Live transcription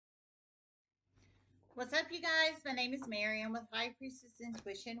What's up, you guys? My name is Mary. I'm with High Priestess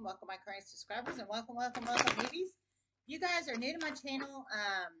Intuition. Welcome, my current subscribers, and welcome, newbies. If you guys are new to my channel,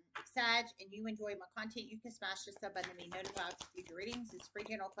 Sag, and you enjoy my content, you can smash the sub button to be notified for future readings. It's free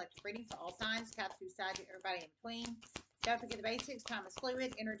general collective reading for all signs, Cap through Sag, and everybody in between. Don't forget the basics. Time is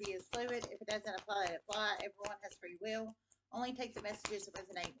fluid. Energy is fluid. If it doesn't apply, it apply. Everyone has free will. Only take the messages that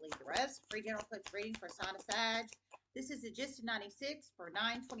resonate and leave the rest. Free general collective reading for a sign of Sag. This is the Jist 96 for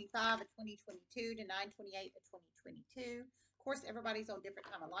 9/25 of 2022 to 9/28 of 2022. Of course, everybody's on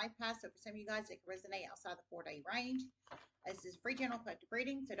different time of life path, so for some of you guys, it can resonate outside the 4-day range. This is free general collective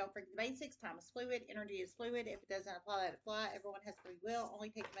reading, so don't forget the basics. Time is fluid. Energy is fluid. If it doesn't apply, it apply. Everyone has free will. Only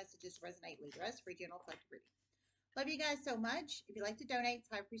take the messages to resonate, leave the rest. Free general collective reading. Love you guys so much. If you'd like to donate, it's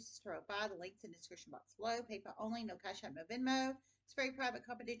High Priestess Tarot 5. The link's in the description box below. PayPal only, no Cash App, no Venmo. It's a very private,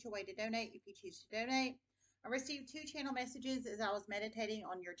 confidential way to donate if you choose to donate. I received 2 channel messages as I was meditating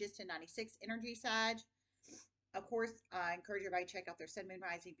on your Jist 96 energy side. Of course, I encourage everybody to check out their Sun, Moon,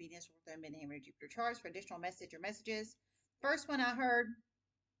 Rising, Venus, North Node, Henry, Jupiter charts for additional message or messages. First one I heard,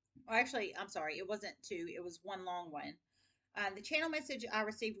 well, actually, I'm sorry, it wasn't 2, it was one long one. The channel message I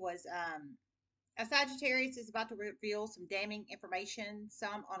received was a Sagittarius is about to reveal some damning information,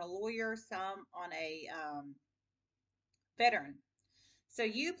 some on a lawyer, some on a veteran. So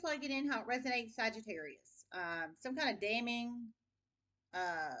you plug it in how it resonates, Sagittarius. Some kind of damning,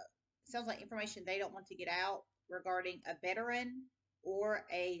 uh, sounds like information they don't want to get out regarding a veteran or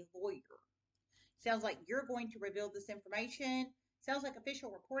a lawyer. Sounds like you're going to reveal this information. Sounds like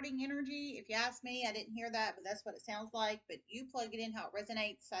official reporting energy. If you ask me, I didn't hear that, but that's what it sounds like. But you plug it in how it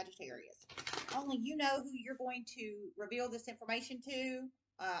resonates, Sagittarius. Only you know who you're going to reveal this information to.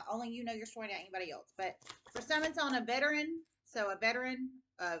 Only you know your story, not anybody else. But for some, it's on a veteran. So a veteran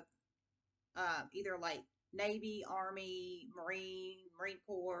of either like Navy, Army, Marine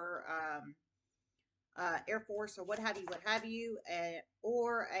Corps, Air Force, or what have you,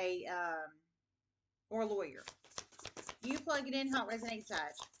 or a lawyer. You plug it in how it resonates,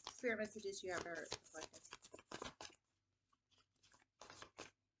 Sag. Spirit messages you have heard.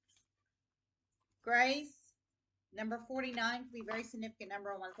 Grace, number 49 could be a very significant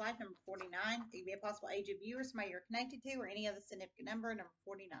number in one's life. Number 49 it could be a possible age of you or somebody you're connected to, or any other significant number. Number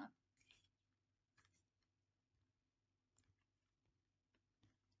 49.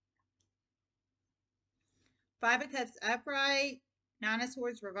 Five of Cups upright, Nine of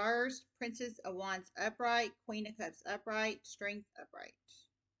Swords reversed, Princess of Wands upright, Queen of Cups upright, Strength upright.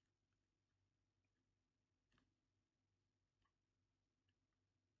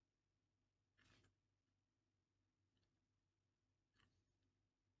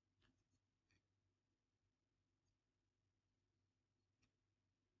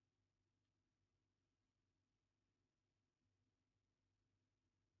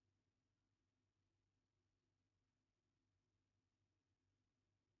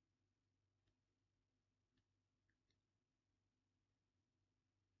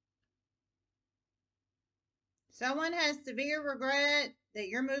 Someone has severe regret that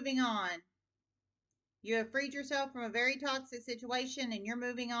you're moving on. You have freed yourself from a very toxic situation and you're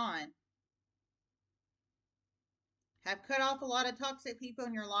moving on. Have cut off a lot of toxic people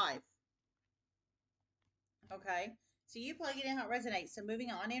in your life. Okay. So you plug it in how it resonates. So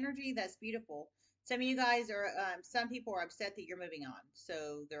moving on energy, that's beautiful. Some of you guys are, some people are upset that you're moving on.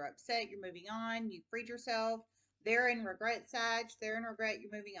 So they're upset you're moving on. You freed yourself. They're in regret, Sag. They're in regret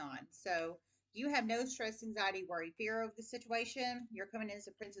you're moving on. So you have no stress, anxiety, worry, fear of the situation. You're coming in as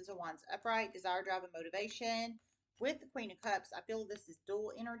the Princess of Wands upright, desire, drive, and motivation. With the Queen of Cups, I feel this is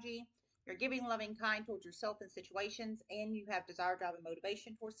dual energy. You're giving, loving, kind towards yourself in situations, and you have desire, drive, and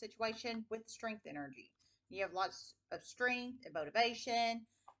motivation towards situation with strength energy. You have lots of strength and motivation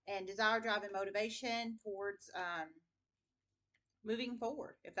and desire, drive, and motivation towards moving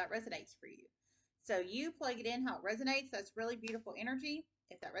forward, if that resonates for you. So you plug it in how it resonates. That's really beautiful energy.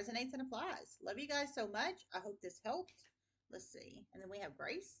 If that resonates and applies. Love you guys so much. I hope this helped. Let's see. And then we have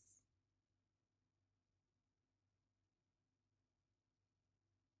Grace.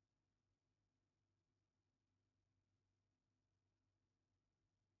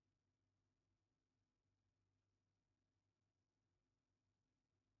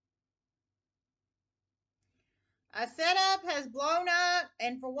 A setup has blown up,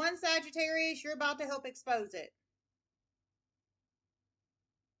 and for one Sagittarius, you're about to help expose it.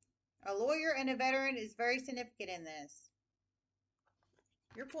 A lawyer and a veteran is very significant in this.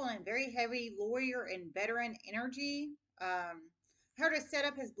 You're pulling very heavy lawyer and veteran energy. Heard a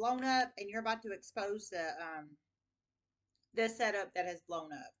setup has blown up, and you're about to expose the setup that has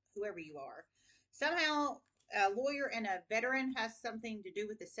blown up. Whoever you are, somehow a lawyer and a veteran has something to do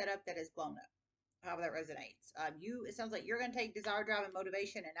with the setup that has blown up. How that resonates. It sounds like you're going to take desire, drive, and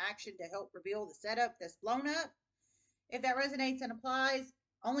motivation and action to help reveal the setup that's blown up. If that resonates and applies,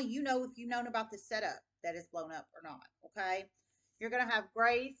 only you know if you've known about the setup that is blown up or not. Okay. You're going to have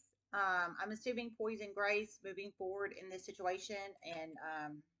grace. I'm assuming poison grace moving forward in this situation and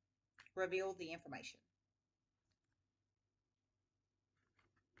reveal the information.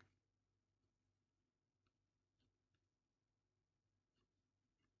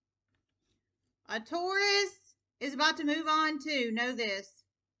 A Taurus is about to move on too. Know this.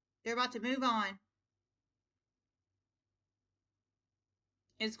 They're about to move on.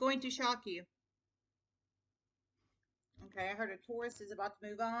 It's going to shock you. Okay, I heard a Taurus is about to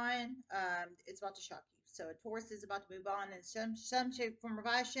move on. It's about to shock you. So a Taurus is about to move on in some shape, form, or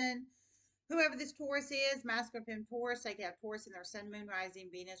fashion. Whoever this Taurus is, masculine, feminine Taurus, they could have Taurus in their sun, moon, rising,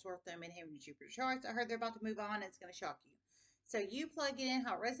 Venus, Earth, Moon, Heaven, and Jupiter charts. I heard they're about to move on. And it's going to shock you. So you plug it in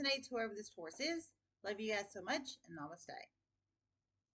how it resonates. Whoever this Taurus is. Love you guys so much, and namaste.